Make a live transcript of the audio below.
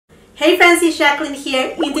Hey friends, it's Jacqueline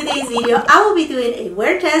here. In today's video, I will be doing a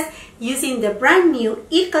wear test using the brand new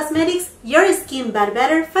IT Cosmetics Your Skin But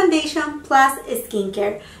Better Foundation Plus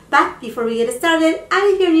Skincare. But before we get started, and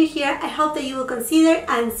if you're new here, I hope that you will consider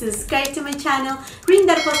and subscribe to my channel, ring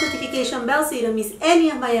that post notification bell so you don't miss any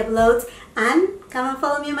of my uploads, and come and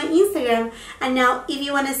follow me on my Instagram. And now, if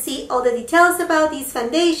you want to see all the details about this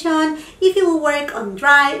foundation, if it will work on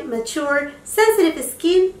dry, mature, sensitive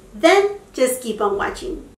skin, then just keep on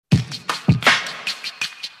watching.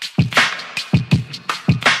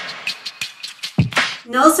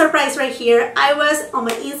 No surprise right here, I was on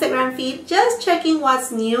my Instagram feed just checking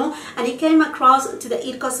what's new, and it came across to the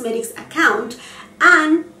IT Cosmetics account,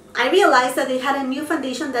 and I realized that they had a new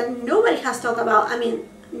foundation that nobody has talked about. I mean,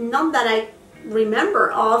 not that I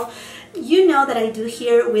remember of. You know that I do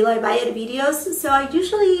here Will I Buy It videos, so I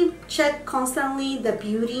usually check constantly the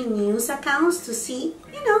beauty news accounts to see,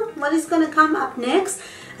 you know, what is gonna come up next,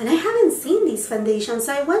 and I haven't seen this foundation.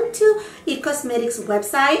 So I went to IT Cosmetics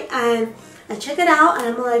website and I check it out, and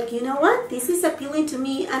I'm like, you know what, this is appealing to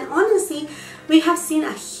me. And honestly, we have seen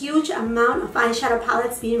a huge amount of eyeshadow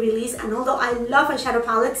palettes being released, and although I love eyeshadow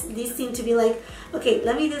palettes, these seem to be like, okay,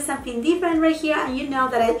 let me do something different right here. And you know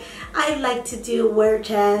that I like to do wear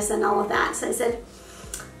tests and all of that, so I said,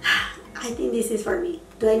 I think this is for me.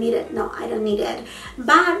 Do I need it? No, I don't need it.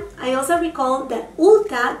 But I also recall that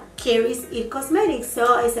Ulta carries IT Cosmetics,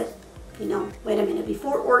 so I said, you know, wait a minute,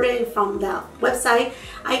 before ordering from the website,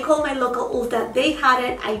 I called my local Ulta. They had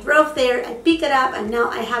it. I drove there, I picked it up, and now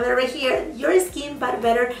I have it right here. Your Skin But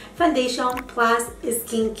Better Foundation Plus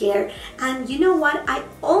Skincare. And you know what? I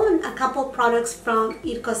own a couple products from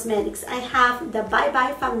IT Cosmetics. I have the Bye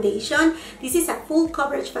Bye Foundation. This is a full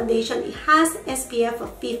coverage foundation. It has SPF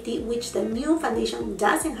of 50, which the new foundation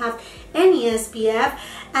doesn't have any SPF.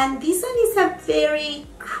 And this one is a very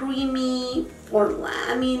creamy formula.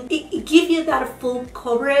 I mean, it gives you that full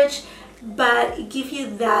coverage, but it gives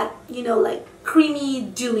you that, you know, like creamy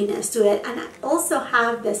dewiness to it. And I also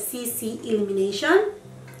have the CC Illumination.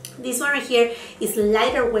 This one right here is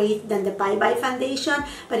lighter weight than the Bye Bye foundation,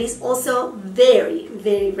 but it's also very,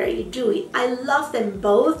 very, very dewy. I love them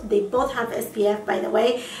both. They both have SPF, by the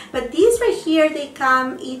way, but these right here, they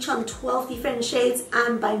come each on 12 different shades,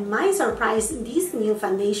 and by my surprise, this new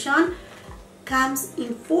foundation comes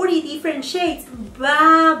in 40 different shades.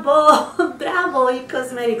 Bravo, bravo, IT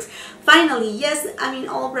Cosmetics. Finally, yes, I mean,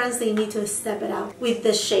 all brands, they need to step it up with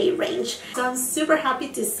the shade range. So I'm super happy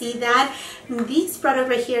to see that. This product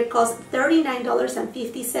right here costs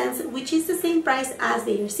 $39.50, which is the same price as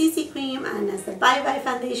the CC cream and as the Bye Bye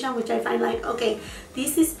foundation, which I find like, okay,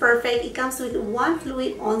 this is perfect. It comes with 1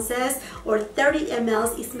 fluid ounces or 30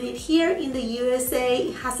 ml. It's made here in the USA.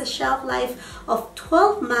 It has a shelf life of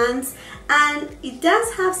 12 months, and it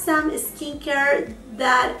does have some skincare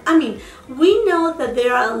that, I mean, we know that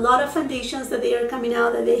there are a lot of foundations that they are coming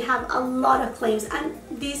out that they have a lot of claims, and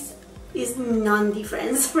this is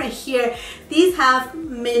non-difference right here. These have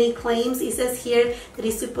many claims. It says here that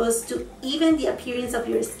it's supposed to even the appearance of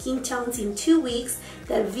your skin tones in 2 weeks,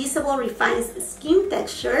 that visible refines skin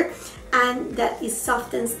texture, and that it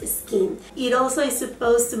softens skin. It also is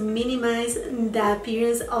supposed to minimize the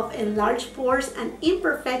appearance of enlarged pores and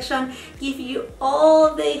imperfection, give you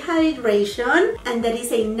all the hydration, and that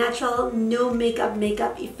is a natural no makeup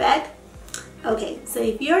effect. Okay, so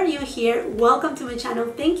if you're new here, welcome to my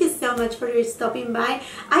channel. Thank you so much for your stopping by.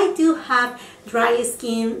 I do have dry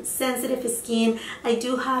skin, sensitive skin. I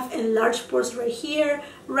do have enlarged pores right here,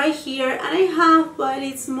 and I have, but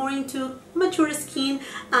it's more into mature skin.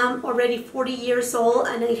 I'm already 40 years old,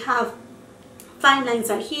 and I have fine lines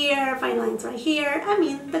right here, fine lines right here. I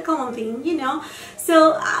mean, the common thing, you know.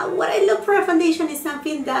 So what I look for a foundation is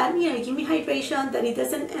something that, you know, give me hydration, that it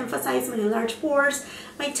doesn't emphasize my enlarged pores,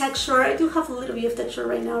 my texture. I do have a little bit of texture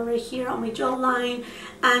right now right here on my jawline,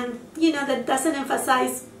 and, you know, that doesn't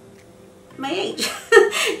emphasize my age.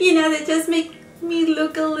 You know, that just make me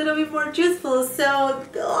look a little bit more youthful. So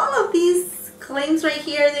all of these claims right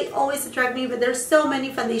here, they always attract me, but there's so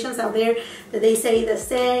many foundations out there that they say the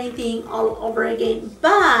same thing all over again.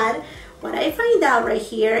 But what I find out right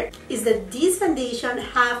here is that these foundations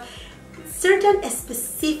have certain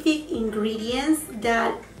specific ingredients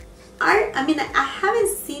that are, I mean, I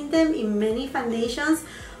haven't seen them in many foundations.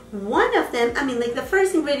 One of them, I mean, like the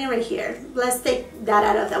first ingredient right here, let's take that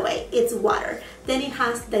out of the way, it's water. Then it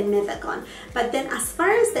has dimethicone. But then as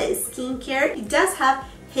far as the skincare, it does have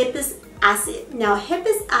hippus acid. Now,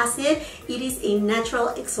 hippus acid, it is a natural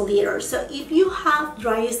exfoliator. So if you have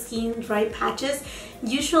dry skin, dry patches,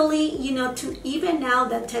 usually, you know, to even out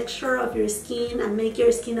the texture of your skin and make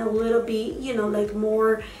your skin a little bit, you know, like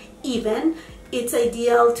more even, it's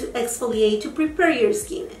ideal to exfoliate, to prepare your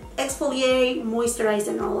skin. Exfoliate, moisturize,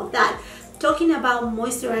 and all of that. Talking about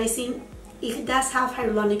moisturizing, it does have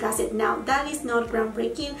hyaluronic acid. Now, that is not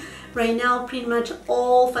groundbreaking. Right now, pretty much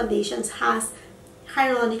all foundations has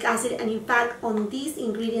hyaluronic acid, and in fact, on this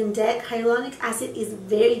ingredient deck, hyaluronic acid is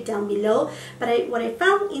very down below. But what I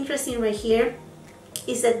found interesting right here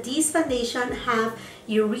is that this foundation have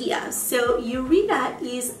urea. So urea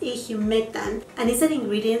is a humectant, and it's an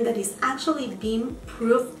ingredient that is actually being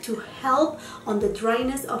proved to help on the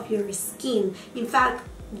dryness of your skin. In fact,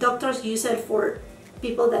 doctors use it for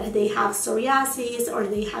people that they have psoriasis or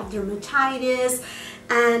they have dermatitis.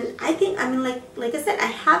 And I think, I mean, like I said, I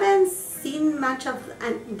haven't seen much of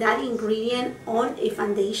that ingredient on a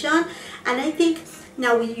foundation. And I think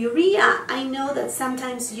now with urea, I know that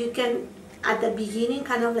sometimes you can at the beginning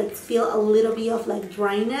kind of like feel a little bit of like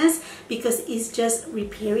dryness because it's just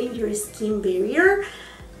repairing your skin barrier.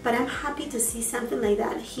 But I'm happy to see something like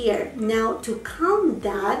that here. Now, to calm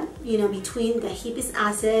that, you know, between the hibiscus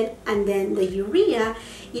acid and then the urea,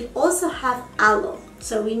 it also have aloe.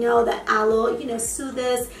 So we know that aloe, you know,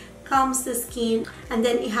 soothes, calms the skin. And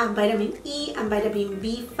then it have vitamin E and vitamin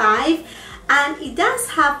B5. And it does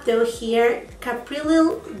have though here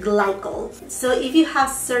caprylyl glycol. So if you have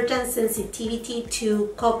certain sensitivity to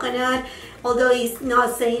coconut, although it's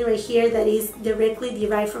not saying right here that it's directly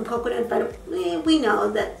derived from coconut, but we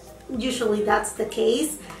know that usually that's the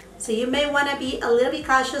case. So you may want to be a little bit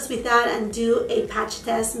cautious with that and do a patch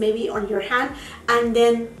test maybe on your hand. And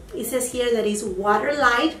then it says here that it's water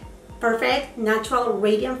light, perfect, natural,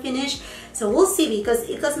 radiant finish. So we'll see, because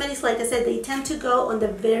IT Cosmetics, like I said, they tend to go on the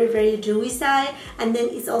very, very dewy side, and then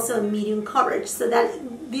it's also a medium coverage. So that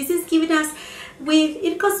this is giving us, with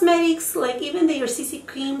IT Cosmetics, like even their CC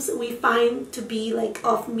creams, we find to be like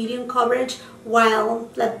of medium coverage, while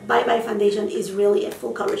the Bye Bye foundation is really a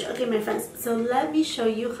full coverage. Okay, my friends, so let me show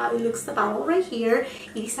you how it looks, the bottle right here.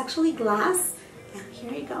 It is actually glass, and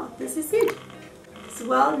here you go. This is it. It's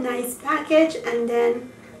well, nice package, and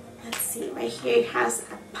then let's see, right here it has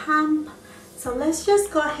a pump. So let's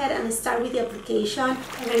just go ahead and start with the application.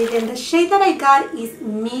 And then the shade that I got is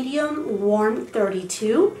medium warm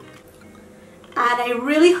 32. And I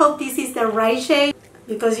really hope this is the right shade,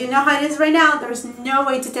 because you know how it is right now, there's no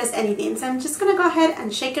way to test anything. So I'm just gonna go ahead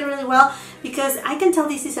and shake it really well, because I can tell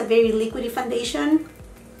this is a very liquidy foundation.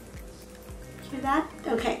 Hear that?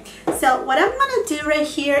 Okay, so what I'm gonna do right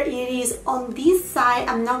here, it is on this side,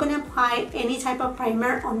 I'm not gonna apply any type of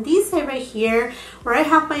primer. On this side right here, where I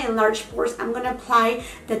have my enlarged pores, I'm gonna apply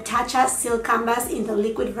the Tatcha Silk Canvas in the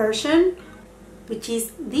liquid version, which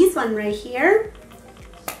is this one right here.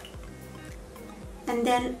 And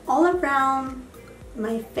then all around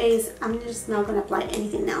my face, I'm just not gonna apply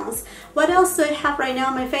anything else. What else do I have right now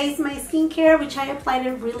on my face? My skincare, which I applied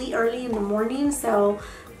it really early in the morning, so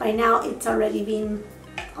by now it's already been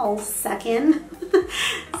all second.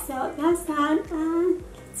 So that's that.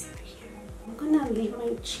 Let's see right here. I'm gonna leave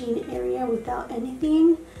my chin area without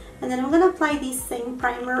anything, and then I'm gonna apply this same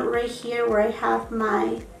primer right here where I have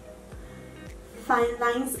my fine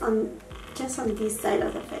lines on just on this side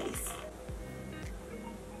of the face.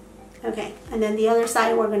 Okay, and then the other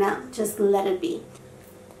side we're gonna just let it be.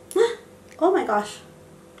 Oh my gosh,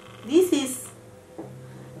 this is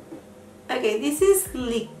okay. This is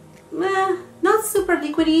not super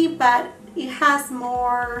liquidy, but it has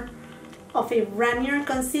more of a runnier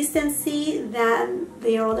consistency than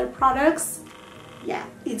their other products. Yeah,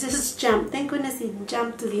 it just jumped. Thank goodness it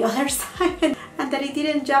jumped to the other side and that it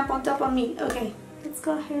didn't jump on top of me. Okay, let's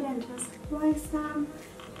go ahead and just apply some.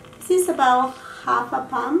 This is about half a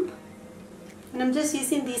pump. And I'm just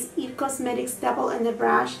using this IT Cosmetics Double Ended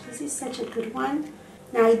Brush. This is such a good one.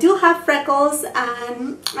 Now I do have freckles,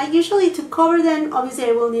 and I usually, to cover them, obviously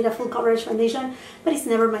I will need a full coverage foundation, but it's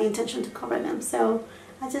never my intention to cover them. So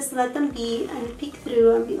I just let them be and peek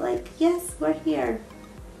through and be like, yes, we're here.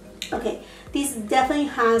 Okay, this definitely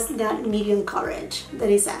has that medium coverage that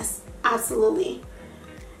it says, absolutely.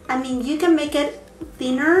 I mean, you can make it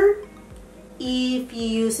thinner if you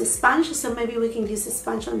use a sponge, so maybe we can use a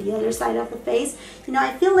sponge on the other side of the face. You know,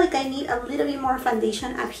 I feel like I need a little bit more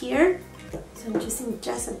foundation up here, so I'm using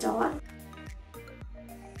just a dot.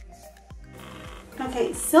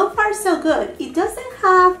 Okay, so far so good. It doesn't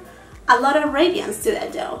have a lot of radiance to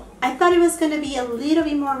it though. I thought it was going to be a little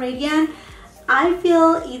bit more radiant. I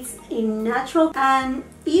feel it's a natural, and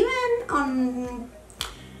even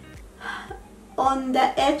on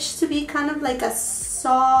the edge to be kind of like a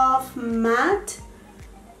soft matte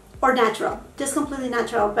or natural, just completely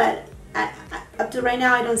natural, but up to right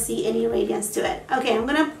now I don't see any radiance to it. Okay, I'm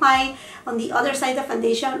gonna apply on the other side of the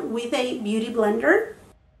foundation with a beauty blender.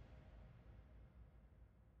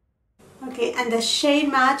 Okay, and the shade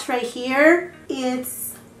match right here,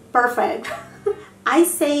 it's perfect. I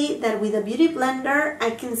say that with a beauty blender,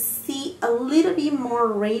 I can see a little bit more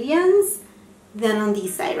radiance than on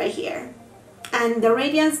this side right here. And the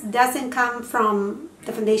radiance doesn't come from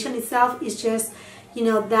the foundation itself, it's just, you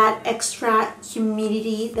know, that extra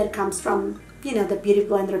humidity that comes from, you know, the beauty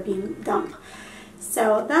blender being dumped.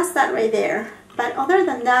 So that's that right there. But other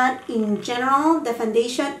than that, in general, the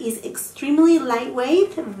foundation is extremely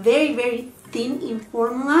lightweight, very, very thin in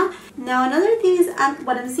formula. Now another thing is,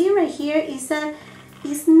 what I'm seeing right here is that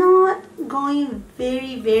it's not going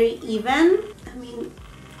very, very even. I mean,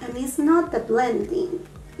 and it's not the blending.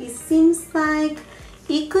 It seems like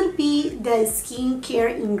it could be the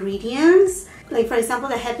skincare ingredients, like for example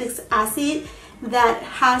the hyaluronic acid that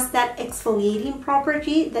has that exfoliating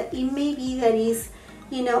property, that it may be that is,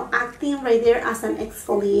 you know, acting right there as an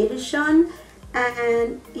exfoliation,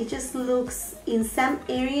 and it just looks in some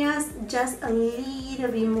areas just a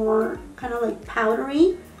little bit more kind of like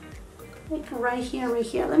powdery, like right here, right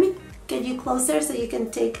here. Let me get you closer so you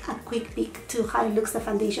can take a quick peek to how it looks the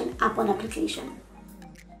foundation upon application.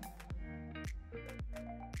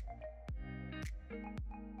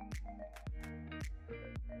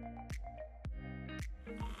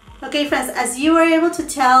 Okay friends, as you were able to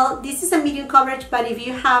tell, this is a medium coverage, but if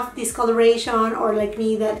you have discoloration or like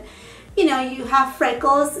me that, you know, you have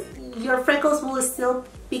freckles, your freckles will still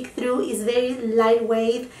peek through. It's very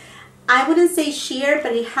lightweight. I wouldn't say sheer,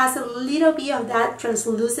 but it has a little bit of that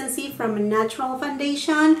translucency from a natural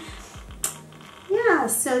foundation. Yeah,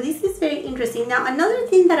 so this is very interesting. Now another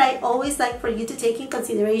thing that I always like for you to take in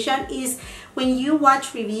consideration is when you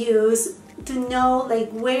watch reviews, to know like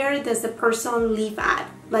where does the person live at.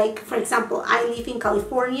 Like for example, I live in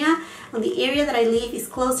California, and the area that I live is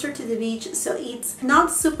closer to the beach, so it's not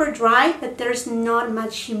super dry, but there's not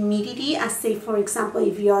much humidity as say for example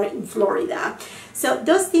if you are in Florida. So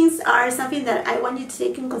those things are something that I want you to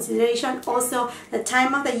take in consideration. Also the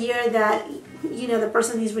time of the year that, you know, the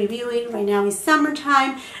person is reviewing. Right now is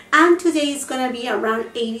summertime, and today is gonna be around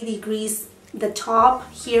 80 degrees the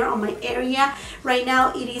top here on my area. Right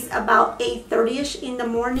now it is about 8:30ish in the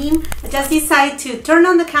morning. I just decided to turn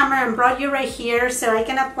on the camera and brought you right here so I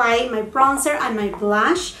can apply my bronzer and my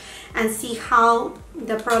blush and see how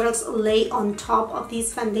the products lay on top of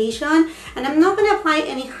this foundation. And I'm not going to apply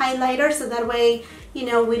any highlighter, so that way, you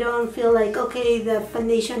know, we don't feel like, okay, the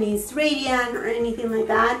foundation is radiant or anything like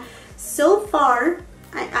that. So far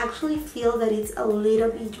I actually feel that it's a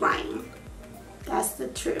little bit drying. That's the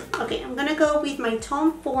truth. Okay, I'm gonna go with my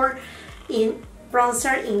Tom Ford in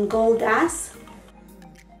bronzer in Gold Dust.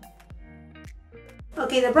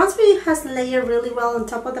 Okay, the bronzer has layered really well on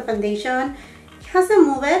top of the foundation. It hasn't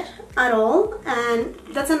moved it at all, and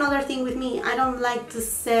that's another thing with me. I don't like to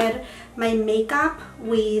set my makeup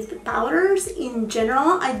with powders in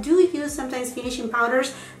general. I do use sometimes finishing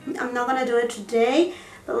powders. I'm not gonna do it today.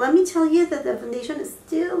 But let me tell you that the foundation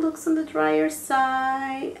still looks on the drier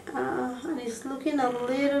side, and it's looking a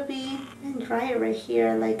little bit drier right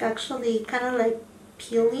here, like actually kind of like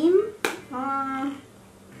peeling. I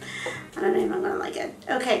don't know if I'm gonna like it.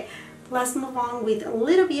 Okay, let's move on with a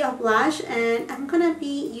little bit of blush, and I'm gonna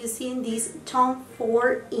be using this Tom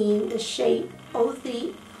Ford in the shade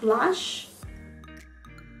 03 Blush.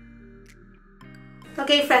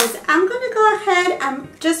 Okay friends, I'm gonna go ahead and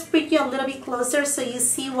just bring you a little bit closer so you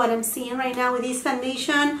see what I'm seeing right now with this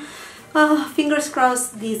foundation. Fingers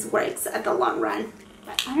crossed this works at the long run.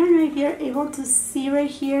 But I don't know if you're able to see right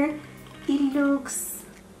here, it looks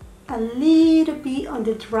a little bit on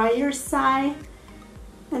the drier side,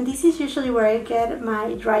 and this is usually where I get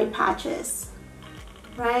my dry patches,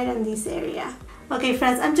 right in this area. Okay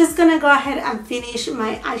friends, I'm just gonna go ahead and finish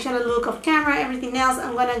my eyeshadow look off camera. Everything else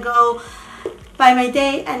I'm gonna go by my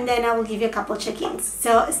day, and then I will give you a couple check-ins,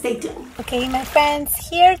 so stay tuned. Okay my friends,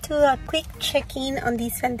 here to a quick check-in on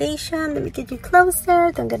this foundation. Let me get you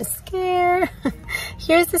closer, don't get scared.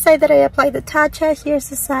 Here's the side that I applied the Tatcha. Here's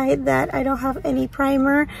the side that I don't have any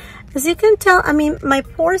primer. As you can tell, I mean, my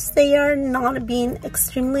pores, they are not being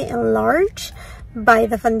extremely enlarged by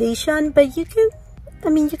the foundation, but you can, I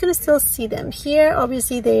mean, you can still see them here.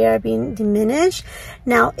 Obviously they are being diminished.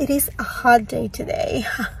 Now it is a hot day today.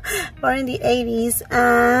 We're in the 80s,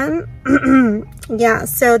 and yeah,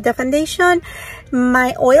 so the foundation,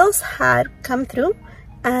 my oils had come through,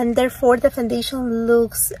 and therefore the foundation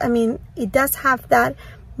looks, I mean, it does have that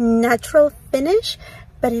natural finish,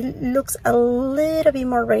 but it looks a little bit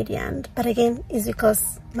more radiant. But again, it's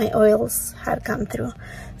because my oils had come through.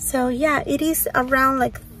 So yeah, it is around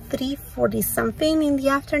like 3:40 something in the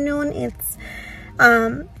afternoon. It's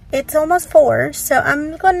it's almost 4, so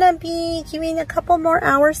I'm gonna be giving a couple more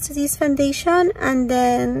hours to this foundation and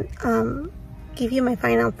then give you my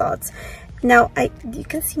final thoughts. Now, you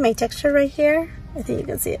can see my texture right here. I think you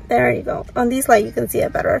can see it. There you go. On this light, you can see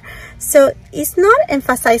it better. So it's not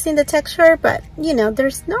emphasizing the texture, but you know,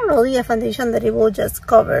 there's not really a foundation that it will just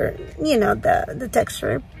cover, you know, the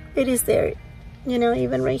texture. It is there, you know,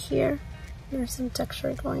 even right here. There's some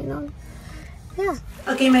texture going on. Yeah.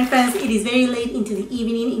 Okay, my friends, it is very late into the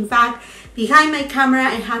evening. In fact, behind my camera,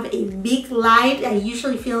 I have a big light. I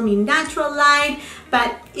usually film in natural light,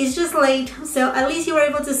 but it's just late. So at least you were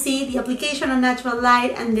able to see the application on natural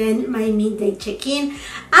light and then my midday check-in.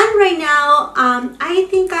 And right now, I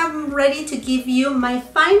think I'm ready to give you my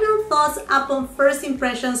final thoughts upon first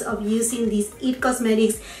impressions of using this IT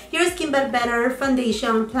Cosmetics Your Skin But Better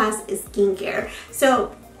Foundation Plus Skincare.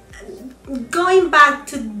 So, going back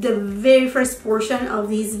to the very first portion of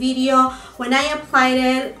this video, when I applied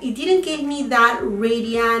it, it didn't give me that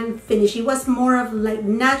radiant finish. It was more of like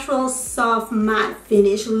natural soft matte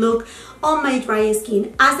finish look on my dry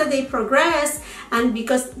skin. As the day progressed, and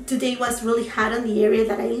because today was really hot in the area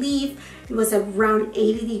that I live, it was around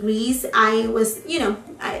 80 degrees. I was, you know,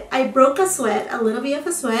 I broke a sweat, a little bit of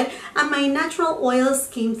a sweat, and my natural oils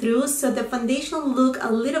came through, so the foundation looked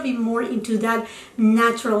a little bit more into that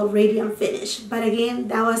natural radiant finish. But again,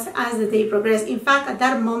 that was as the day progressed. In fact, at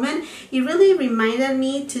that moment, it really reminded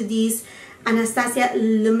me to this Anastasia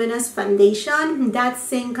Luminous foundation, that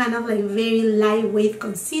same kind of like very lightweight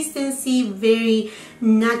consistency, very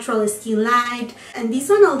natural skin light. And this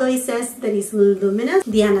one, although it says that it's luminous,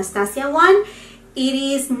 the Anastasia one, it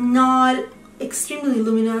is not extremely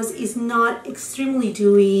luminous, it's not extremely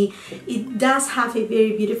dewy. It does have a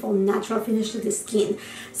very beautiful natural finish to the skin.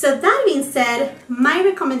 So that being said, my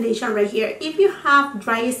recommendation right here, if you have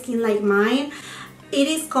dry skin like mine, it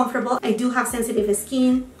is comfortable. I do have sensitive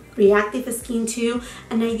skin, reactive skin too,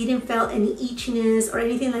 and I didn't feel any itchiness or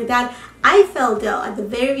anything like that. I felt though at the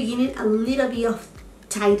very beginning a little bit of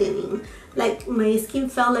tightening, like my skin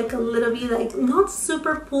felt like a little bit like not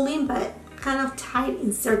super pulling, but kind of tight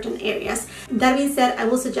in certain areas. That being said, I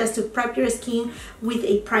will suggest to prep your skin with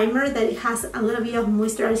a primer that it has a little bit of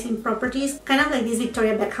moisturizing properties, kind of like this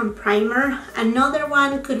Victoria Beckham primer. Another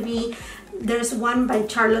one could be, there's one by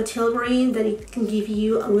Charlotte Tilbury that it can give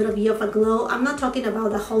you a little bit of a glow. I'm not talking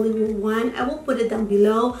about the Hollywood one. I will put it down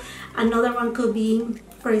below. Another one could be,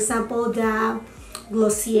 for example, the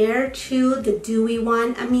Glossier too, the dewy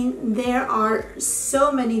one. I mean, there are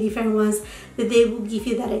so many different ones that they will give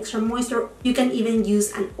you that extra moisture. You can even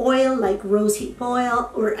use an oil like rosehip oil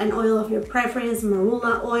or an oil of your preference,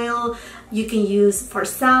 marula oil. You can use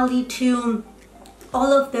Farsali too.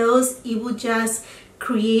 All of those, it will just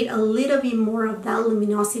create a little bit more of that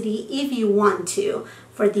luminosity if you want to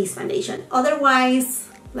for this foundation. Otherwise,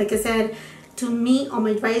 like I said, to me on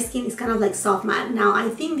my dry skin it's kind of like soft matte. Now I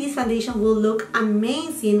think this foundation will look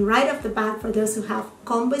amazing right off the bat for those who have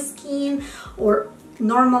combo skin or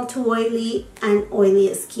normal to oily and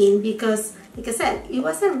oily skin, because like I said, it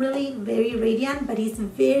wasn't really very radiant, but it's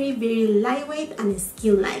very, very lightweight and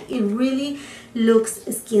skin-like. It really looks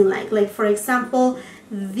skin-like. Like for example,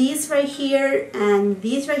 this right here and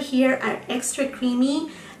this right here are extra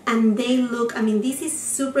creamy and they look, I mean, this is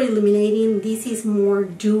super illuminating. This is more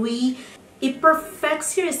dewy. It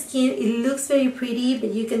perfects your skin. It looks very pretty, but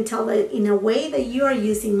you can tell that in a way that you are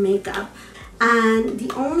using makeup. And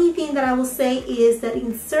the only thing that I will say is that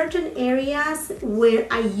in certain areas where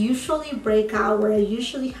I usually break out, where I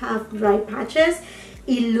usually have dry patches,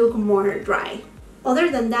 it look more dry.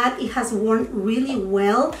 Other than that, it has worn really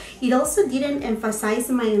well. It also didn't emphasize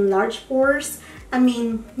my enlarged pores. I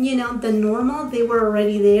mean, you know, the normal, they were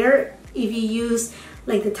already there. If you use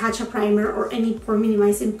like the Tatcha primer or any pore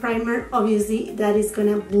minimizing primer, obviously that is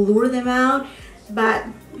gonna blur them out, but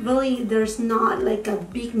really there's not like a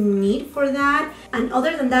big need for that. And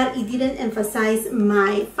other than that, it didn't emphasize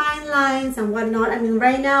my fine lines and whatnot. I mean,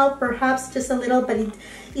 right now perhaps just a little, but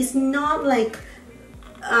it's not like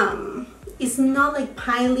it's not like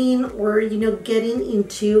piling or, you know, getting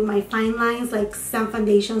into my fine lines like some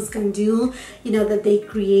foundations can do, you know, that they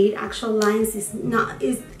create actual lines. It's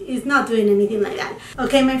not doing anything like that.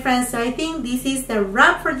 Okay, my friends, so I think this is the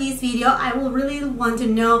wrap for this video. I will really want to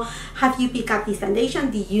know, have you picked up this foundation?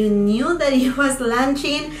 Did you knew that it was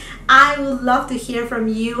launching? I would love to hear from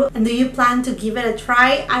you. And do you plan to give it a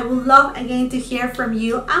try? I would love again to hear from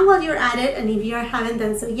you. And while you're at it, and if you haven't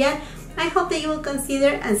done so yet, I hope that you will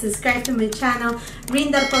consider and subscribe to my channel,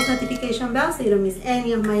 ring that post notification bell so you don't miss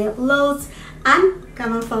any of my uploads. and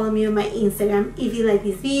come and follow me on my Instagram. If you like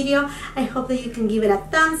this video, I hope that you can give it a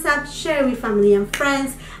thumbs up, share with family and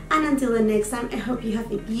friends, and until the next time, I hope you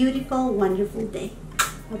have a beautiful, wonderful day.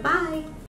 Bye-bye.